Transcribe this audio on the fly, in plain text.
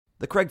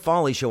The Craig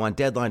Foley Show on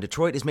Deadline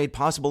Detroit is made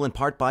possible in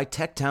part by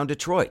Techtown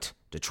Detroit,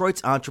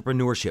 Detroit's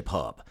entrepreneurship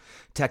hub.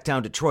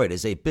 Techtown Detroit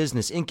is a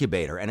business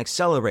incubator and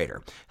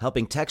accelerator,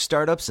 helping tech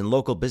startups and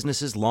local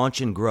businesses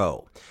launch and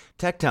grow.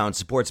 Techtown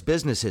supports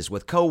businesses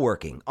with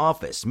co-working,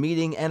 office,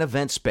 meeting, and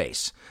event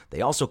space.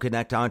 They also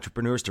connect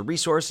entrepreneurs to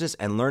resources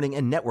and learning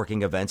and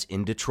networking events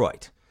in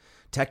Detroit.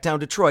 Techtown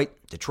Detroit,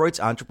 Detroit's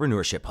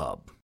entrepreneurship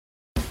hub.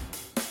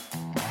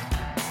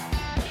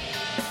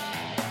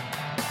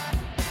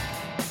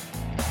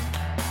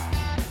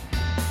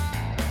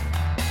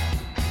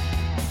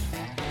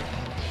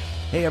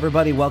 Hey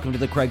everybody, welcome to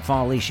the Craig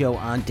Foley Show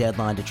on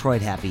Deadline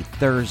Detroit. Happy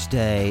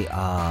Thursday,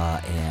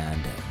 and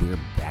we're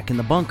back in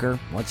the bunker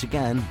once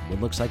again.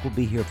 It looks like we'll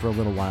be here for a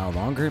little while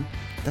longer.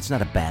 That's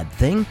not a bad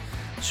thing.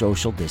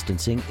 Social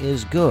distancing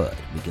is good.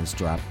 We can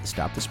stop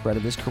the spread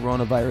of this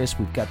coronavirus.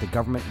 We've got the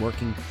government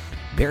working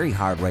very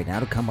hard right now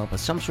to come up with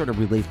some sort of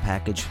relief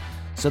package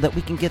so that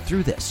we can get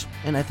through this.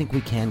 And I think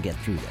we can get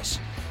through this.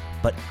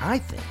 But I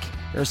think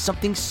there's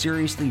something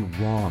seriously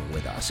wrong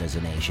with us as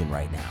a nation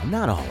right now.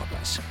 Not all of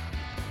us.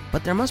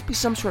 But there must be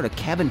some sort of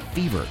cabin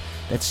fever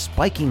that's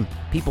spiking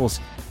people's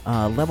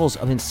levels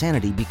of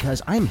insanity,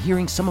 because I'm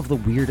hearing some of the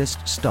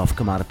weirdest stuff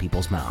come out of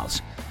people's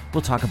mouths.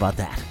 We'll talk about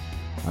that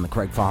on the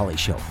Craig Foley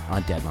Show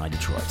on Deadline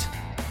Detroit.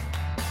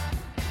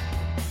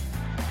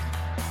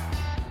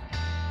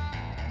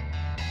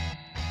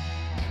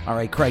 All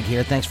right, Craig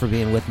here. Thanks for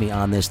being with me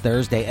on this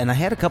Thursday. And I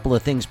had a couple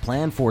of things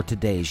planned for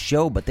today's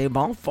show, but they've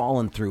all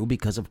fallen through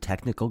because of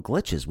technical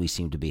glitches we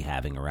seem to be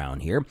having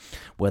around here,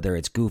 whether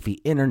it's goofy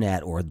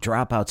internet or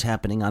dropouts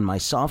happening on my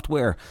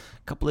software.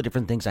 A couple of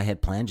different things I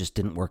had planned just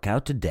didn't work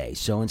out today.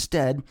 So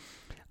instead,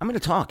 I'm going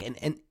to talk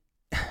and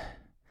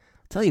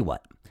tell you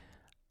what.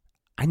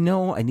 I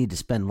know I need to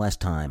spend less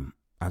time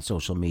on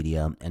social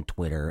media and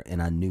Twitter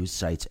and on news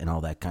sites and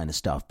all that kind of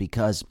stuff,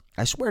 because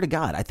I swear to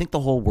God, I think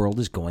the whole world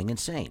is going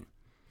insane.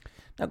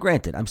 Now,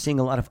 granted, I'm seeing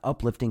a lot of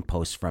uplifting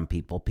posts from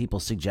people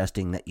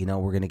suggesting that,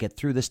 we're going to get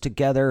through this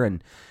together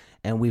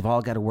and we've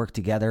all got to work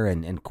together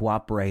and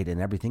cooperate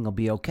and everything will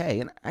be okay.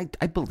 And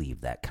I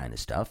believe that kind of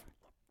stuff.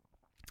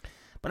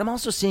 But I'm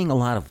also seeing a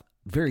lot of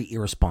very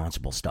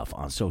irresponsible stuff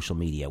on social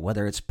media,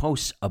 whether it's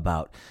posts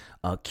about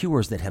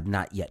cures that have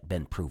not yet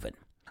been proven.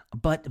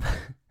 But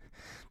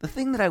the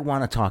thing that I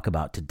want to talk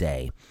about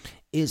today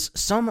is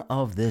some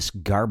of this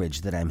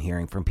garbage that I'm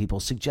hearing from people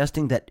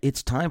suggesting that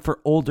it's time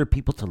for older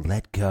people to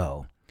let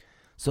go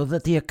so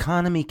that the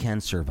economy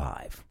can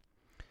survive.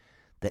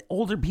 That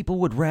older people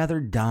would rather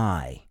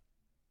die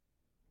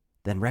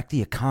than wreck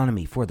the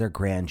economy for their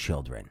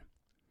grandchildren.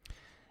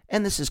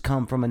 And this has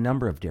come from a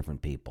number of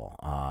different people.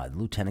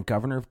 Lieutenant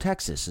Governor of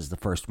Texas is the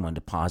first one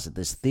to posit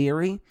this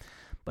theory.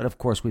 But of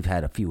course, we've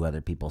had a few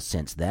other people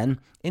since then,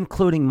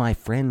 including my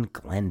friend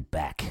Glenn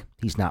Beck.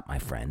 He's not my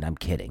friend, I'm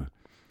kidding.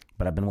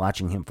 But I've been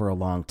watching him for a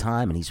long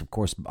time, and he's, of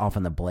course, off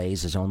on the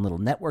Blaze, his own little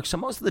network, so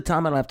most of the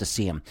time I don't have to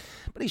see him.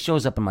 But he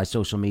shows up in my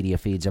social media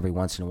feeds every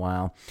once in a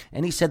while,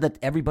 and he said that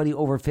everybody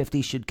over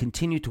 50 should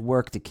continue to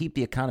work to keep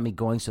the economy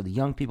going so the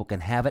young people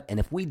can have it, and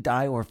if we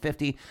die over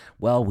 50,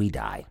 well, we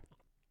die.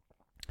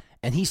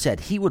 And he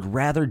said he would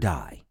rather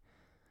die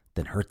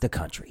than hurt the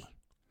country.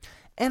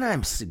 And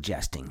I'm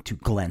suggesting to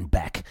Glenn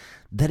Beck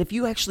that if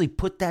you actually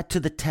put that to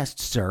the test,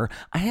 sir,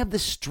 I have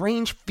this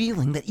strange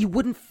feeling that you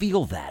wouldn't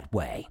feel that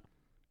way.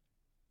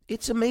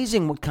 It's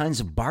amazing what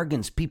kinds of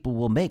bargains people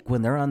will make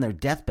when they're on their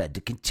deathbed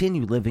to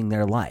continue living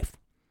their life.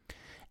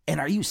 And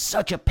are you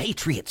such a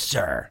patriot,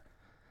 sir,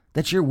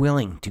 that you're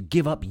willing to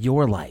give up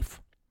your life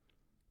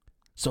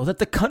so that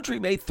the country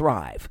may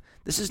thrive?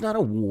 This is not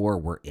a war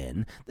we're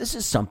in. This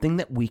is something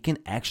that we can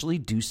actually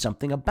do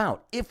something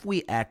about if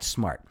we act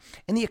smart.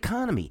 And the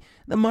economy,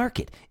 the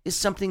market, is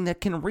something that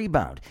can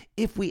rebound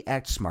if we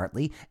act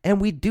smartly and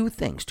we do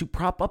things to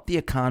prop up the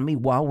economy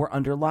while we're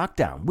under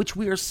lockdown, which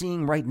we are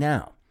seeing right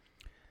now.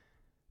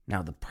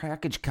 Now, the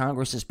package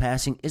Congress is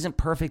passing isn't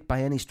perfect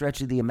by any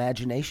stretch of the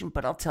imagination,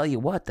 but I'll tell you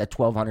what, that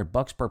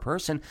 $1,200 per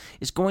person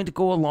is going to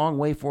go a long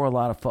way for a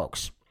lot of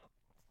folks.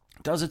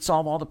 Does it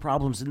solve all the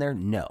problems in there?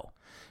 No.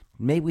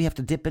 Maybe we have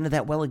to dip into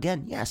that well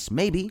again? Yes,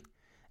 maybe,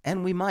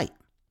 and we might.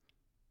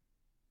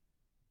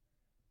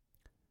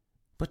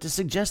 But to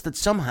suggest that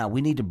somehow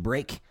we need to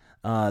break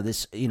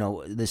this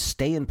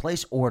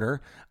stay-in-place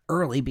order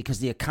early because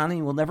the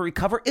economy will never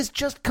recover is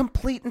just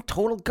complete and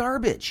total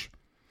garbage.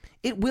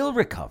 It will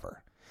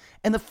recover.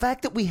 And the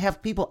fact that we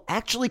have people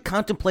actually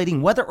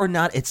contemplating whether or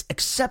not it's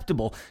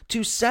acceptable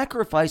to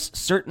sacrifice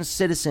certain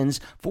citizens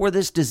for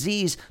this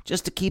disease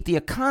just to keep the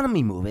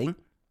economy moving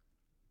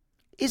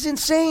is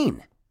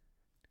insane.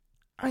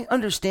 I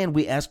understand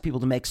we ask people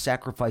to make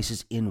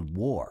sacrifices in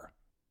war.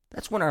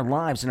 That's when our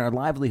lives and our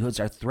livelihoods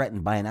are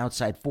threatened by an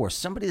outside force,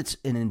 somebody that's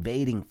an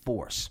invading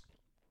force,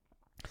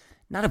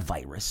 not a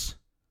virus.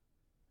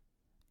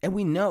 And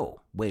we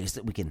know ways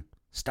that we can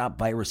stop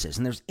viruses,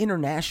 and there's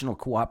international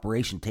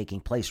cooperation taking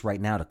place right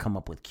now to come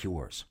up with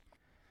cures.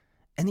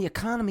 And the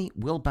economy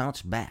will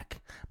bounce back.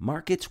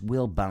 Markets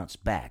will bounce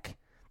back.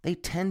 They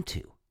tend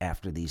to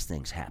after these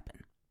things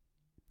happen.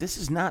 This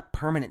is not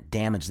permanent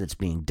damage that's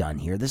being done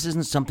here. This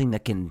isn't something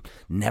that can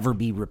never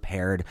be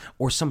repaired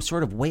or some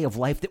sort of way of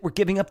life that we're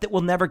giving up that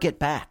we'll never get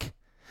back.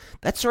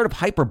 That sort of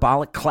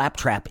hyperbolic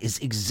claptrap is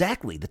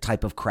exactly the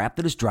type of crap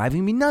that is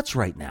driving me nuts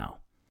right now.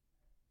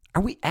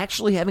 Are we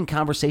actually having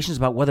conversations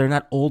about whether or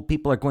not old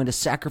people are going to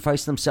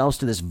sacrifice themselves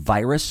to this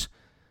virus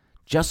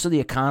just so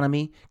the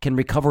economy can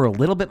recover a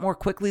little bit more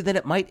quickly than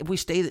it might if we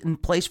stay in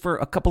place for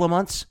a couple of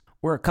months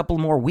or a couple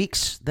more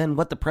weeks than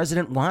what the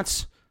president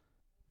wants?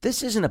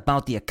 This isn't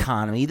about the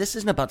economy. This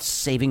isn't about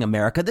saving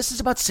America. This is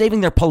about saving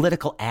their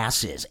political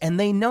asses, and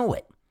they know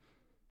it.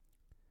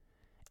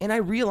 And I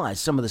realize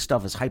some of the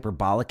stuff is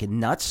hyperbolic and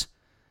nuts,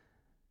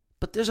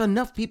 but there's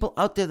enough people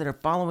out there that are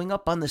following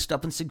up on this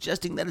stuff and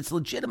suggesting that it's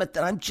legitimate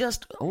that I'm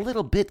just a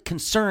little bit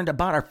concerned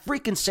about our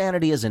freaking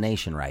sanity as a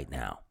nation right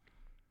now.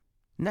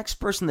 Next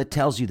person that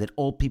tells you that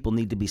old people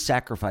need to be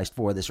sacrificed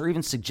for this, or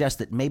even suggests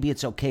that maybe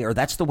it's okay, or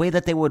that's the way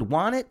that they would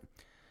want it.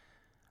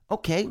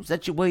 Okay, is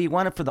that the way you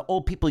want it for the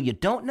old people you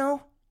don't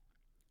know?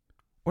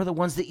 Or the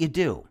ones that you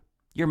do?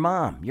 Your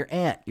mom, your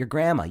aunt, your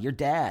grandma, your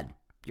dad,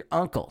 your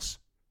uncles,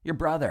 your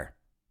brother.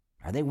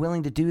 Are they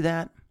willing to do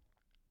that?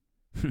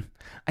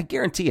 I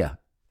guarantee you,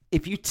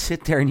 if you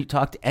sit there and you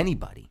talk to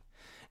anybody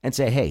and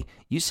say, hey,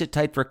 you sit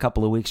tight for a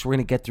couple of weeks, we're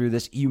going to get through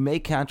this. You may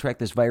contract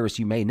this virus,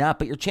 you may not,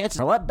 but your chances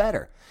are a lot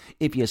better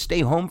if you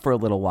stay home for a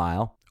little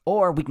while,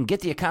 or we can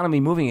get the economy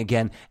moving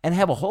again and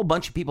have a whole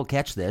bunch of people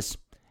catch this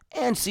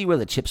and see where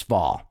the chips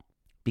fall.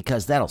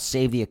 Because that'll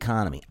save the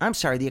economy. I'm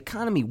sorry, the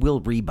economy will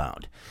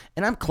rebound.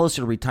 And I'm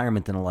closer to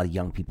retirement than a lot of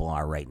young people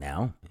are right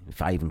now.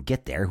 If I even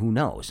get there, who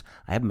knows?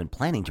 I haven't been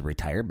planning to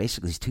retire.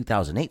 Basically,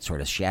 2008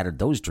 sort of shattered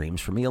those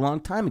dreams for me a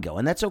long time ago,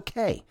 and that's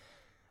okay.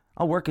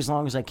 I'll work as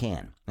long as I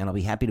can, and I'll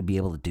be happy to be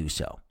able to do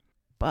so.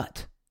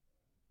 But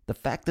the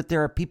fact that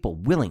there are people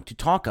willing to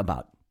talk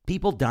about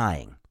people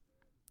dying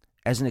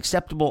as an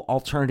acceptable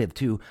alternative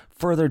to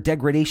further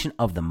degradation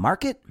of the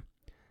market,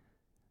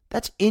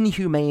 that's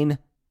inhumane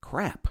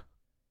crap.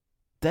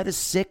 That is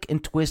sick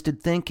and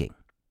twisted thinking.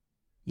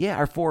 Yeah,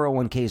 our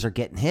 401ks are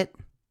getting hit.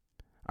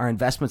 Our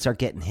investments are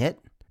getting hit.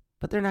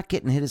 But they're not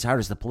getting hit as hard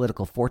as the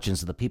political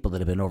fortunes of the people that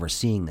have been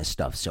overseeing this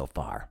stuff so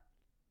far.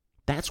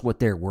 That's what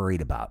they're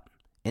worried about.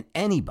 And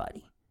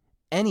anybody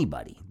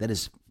that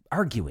is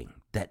arguing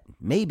that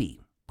maybe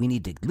we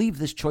need to leave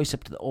this choice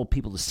up to the old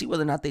people to see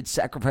whether or not they'd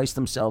sacrifice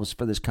themselves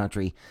for this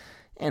country,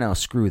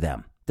 screw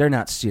them. They're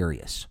not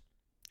serious.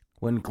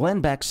 When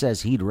Glenn Beck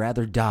says he'd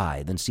rather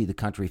die than see the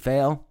country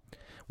fail,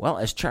 well,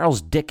 as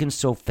Charles Dickens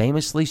so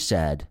famously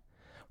said,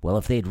 well,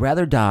 if they'd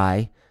rather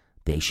die,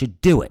 they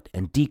should do it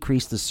and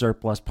decrease the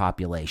surplus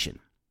population.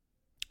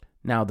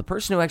 Now, the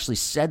person who actually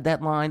said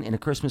that line in A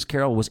Christmas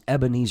Carol was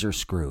Ebenezer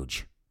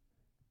Scrooge,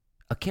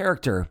 a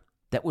character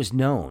that was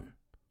known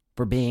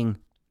for being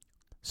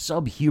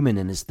subhuman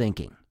in his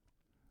thinking,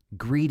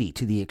 greedy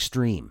to the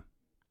extreme,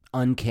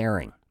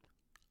 uncaring.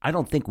 I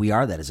don't think we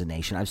are that as a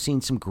nation. I've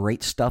seen some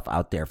great stuff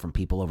out there from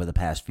people over the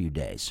past few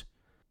days.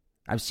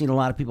 I've seen a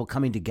lot of people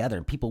coming together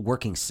and people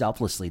working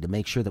selflessly to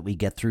make sure that we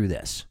get through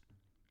this.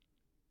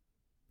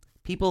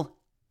 People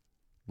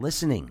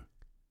listening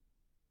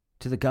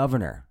to the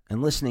governor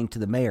and listening to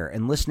the mayor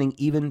and listening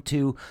even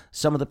to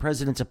some of the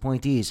president's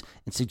appointees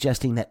and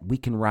suggesting that we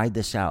can ride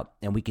this out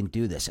and we can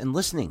do this. And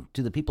listening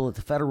to the people at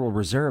the Federal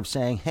Reserve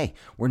saying, hey,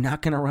 we're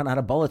not going to run out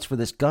of bullets for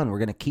this gun. We're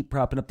going to keep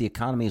propping up the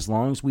economy as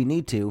long as we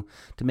need to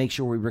make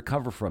sure we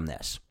recover from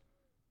this.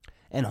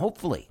 And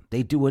hopefully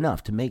they do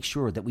enough to make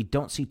sure that we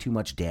don't see too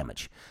much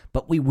damage,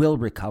 but we will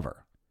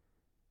recover.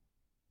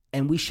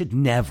 And we should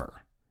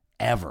never,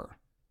 ever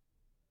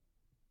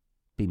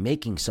be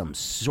making some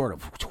sort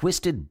of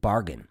twisted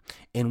bargain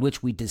in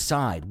which we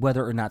decide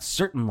whether or not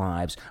certain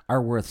lives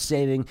are worth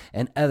saving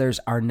and others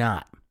are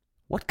not.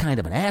 What kind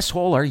of an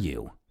asshole are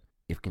you?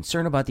 If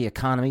concern about the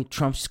economy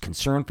trumps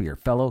concern for your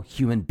fellow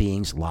human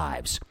beings'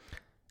 lives.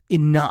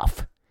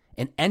 Enough.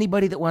 And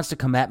anybody that wants to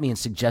come at me and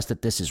suggest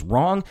that this is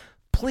wrong,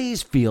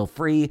 please feel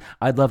free.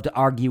 I'd love to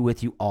argue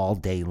with you all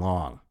day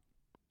long.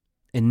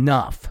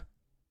 Enough.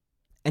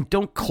 And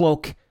don't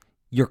cloak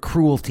your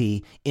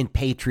cruelty in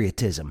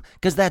patriotism,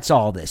 because that's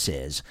all this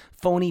is.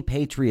 Phony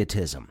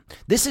patriotism.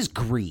 This is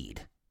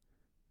greed.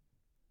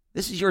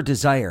 This is your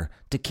desire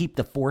to keep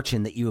the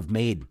fortune that you have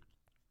made.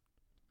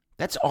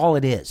 That's all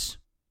it is.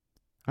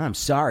 I'm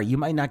sorry, you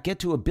might not get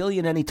to $1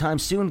 billion anytime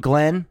soon,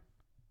 Glenn.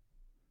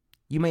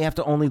 You may have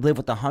to only live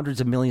with the hundreds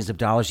of millions of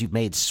dollars you've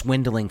made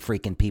swindling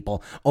freaking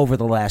people over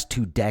the last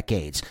 2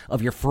 decades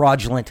of your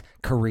fraudulent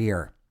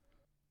career.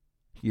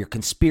 Your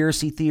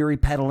conspiracy theory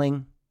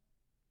peddling,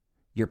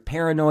 your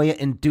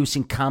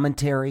paranoia-inducing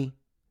commentary.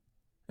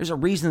 There's a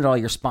reason that all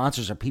your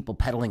sponsors are people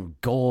peddling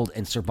gold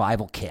and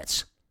survival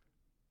kits.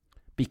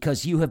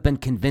 Because you have been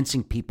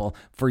convincing people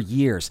for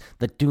years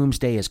that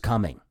doomsday is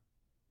coming.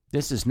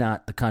 This is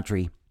not the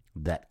country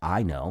that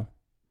I know.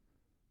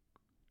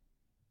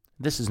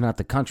 This is not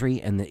the country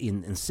and the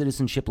in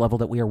citizenship level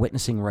that we are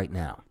witnessing right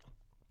now.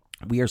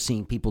 We are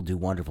seeing people do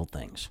wonderful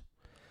things.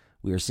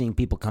 We are seeing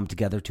people come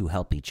together to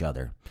help each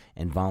other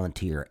and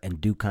volunteer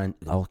and do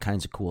all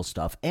kinds of cool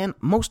stuff. And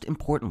most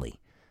importantly,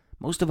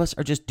 Most of us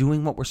are just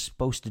doing what we're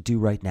supposed to do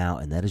right now,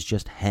 and that is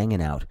just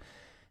hanging out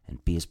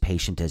and be as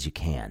patient as you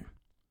can.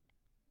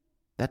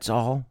 That's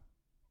all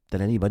that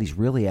anybody's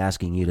really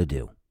asking you to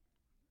do.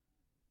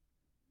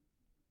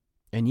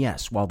 And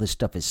yes, while this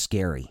stuff is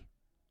scary,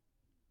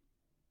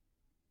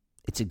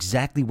 it's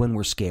exactly when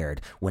we're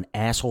scared, when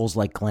assholes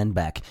like Glenn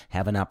Beck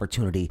have an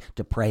opportunity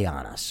to prey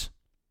on us.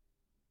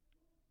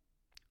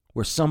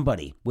 Where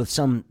somebody with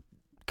some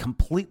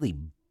completely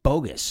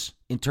bogus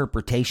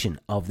interpretation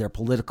of their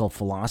political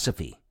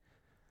philosophy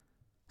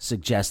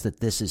suggests that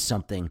this is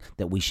something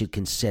that we should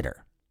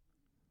consider.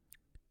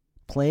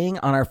 Playing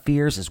on our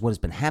fears is what has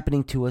been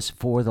happening to us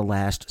for the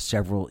last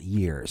several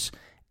years,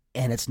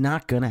 and it's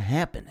not going to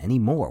happen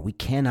anymore. We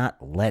cannot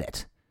let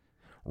it.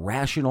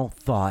 Rational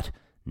thought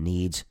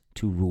needs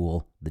to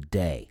rule the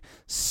day.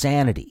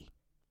 Sanity,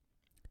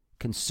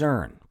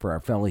 concern for our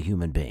fellow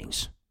human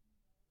beings,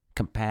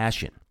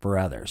 compassion for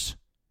others,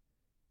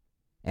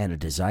 and a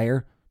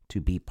desire to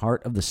be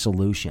part of the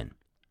solution,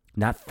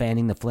 not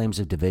fanning the flames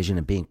of division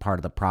and being part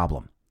of the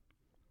problem.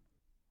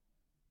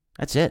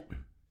 That's it.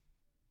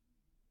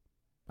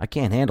 I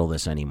can't handle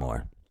this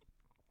anymore.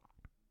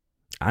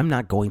 I'm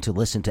not going to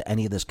listen to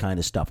any of this kind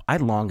of stuff. I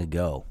long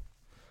ago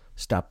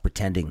stopped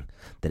pretending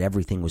that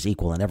everything was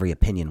equal and every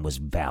opinion was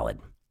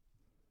valid.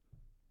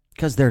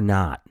 Because they're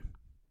not.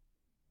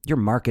 Your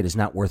market is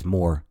not worth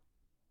more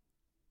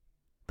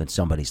than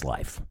somebody's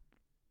life.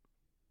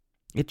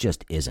 It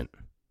just isn't.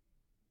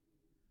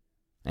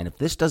 And if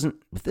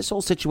this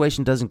whole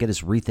situation doesn't get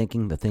us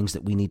rethinking the things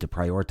that we need to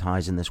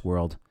prioritize in this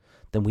world,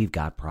 then we've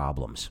got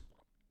problems.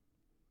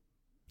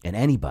 And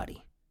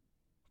anybody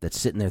that's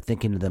sitting there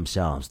thinking to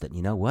themselves that,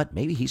 you know what,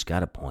 maybe he's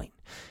got a point.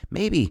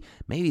 Maybe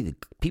the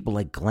people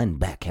like Glenn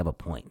Beck have a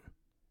point.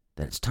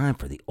 That it's time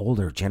for the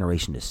older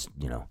generation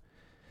to,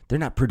 they're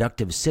not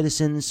productive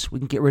citizens. We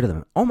can get rid of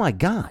them. Oh my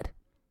God.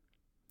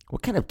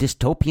 What kind of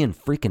dystopian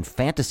freaking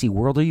fantasy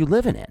world are you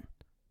living in?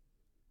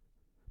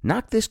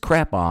 Knock this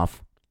crap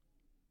off.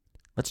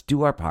 Let's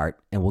do our part,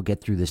 and we'll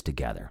get through this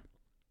together.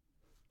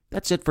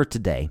 That's it for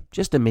today.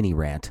 Just a mini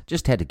rant.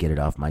 Just had to get it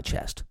off my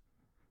chest.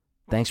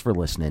 Thanks for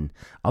listening.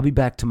 I'll be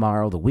back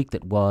tomorrow, the week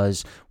that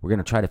was. We're going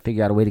to try to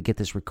figure out a way to get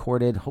this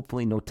recorded.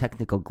 Hopefully no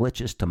technical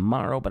glitches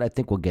tomorrow, but I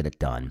think we'll get it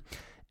done.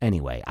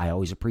 Anyway, I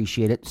always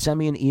appreciate it. Send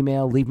me an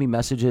email. Leave me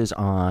messages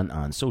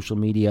on social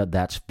media.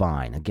 That's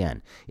fine.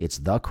 Again, it's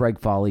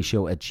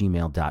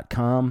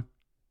thecraigfolleyshow@gmail.com.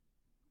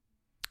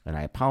 And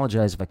I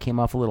apologize if I came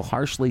off a little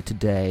harshly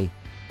today,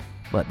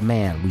 but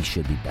man, we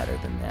should be better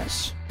than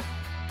this.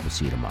 We'll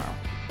see you tomorrow.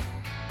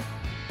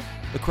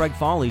 The Craig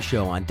Foley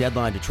Show on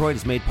Deadline Detroit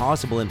is made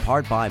possible in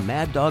part by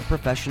Mad Dog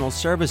Professional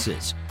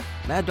Services.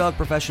 Mad Dog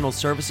Professional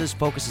Services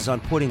focuses on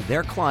putting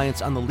their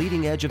clients on the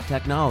leading edge of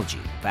technology,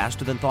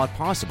 faster than thought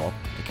possible,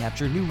 to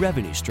capture new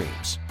revenue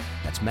streams.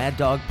 That's Mad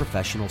Dog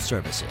Professional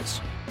Services.